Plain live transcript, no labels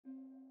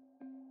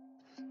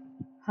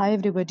Hi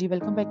everybody,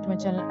 welcome back to my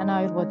channel and now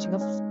you're watching a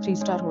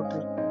 3-star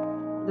hotel.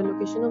 The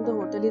location of the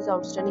hotel is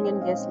outstanding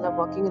and guests love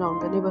walking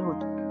around the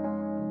neighborhood.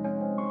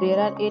 There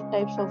are 8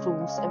 types of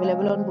rooms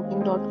available on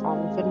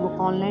booking.com. You can book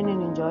online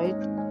and enjoy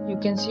it. You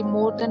can see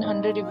more than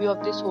 100 reviews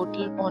of this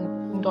hotel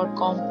on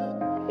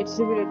booking.com. Its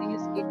review rating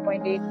is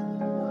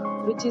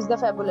 8.8, which is the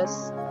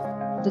fabulous.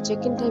 The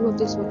check-in time of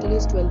this hotel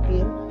is 12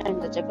 p.m.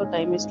 and the check-out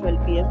time is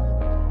 12 p.m.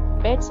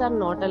 Pets are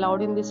not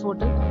allowed in this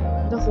hotel.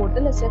 The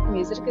hotel accepts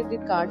major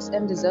credit cards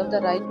and reserves the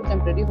right to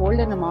temporarily hold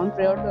an amount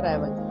prior to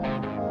arrival.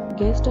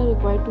 Guests are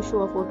required to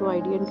show a photo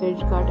ID and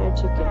credit card at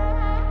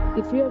check-in.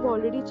 If you have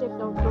already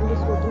checked out from this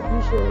hotel,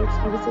 please share your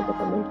experience in the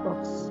comment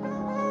box.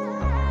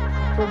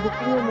 For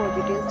booking or more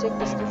details, check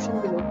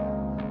description below.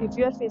 If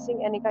you are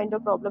facing any kind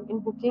of problem in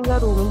booking a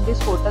room in this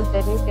hotel,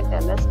 then you can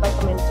tell us by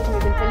commenting.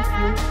 We will help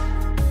you.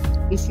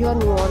 If you are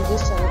new on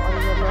this channel or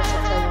you have not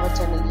subscribed our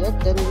channel yet,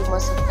 then you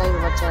must subscribe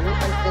our channel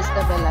and press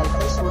the bell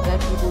icon so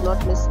that you do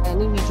not miss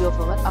any video of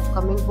our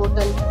upcoming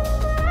hotel.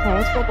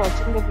 Thanks for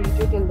watching the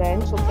video till the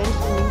end. So friends,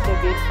 we meet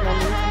again in a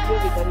new video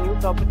with a new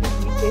property.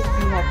 Be safe,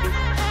 be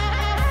happy.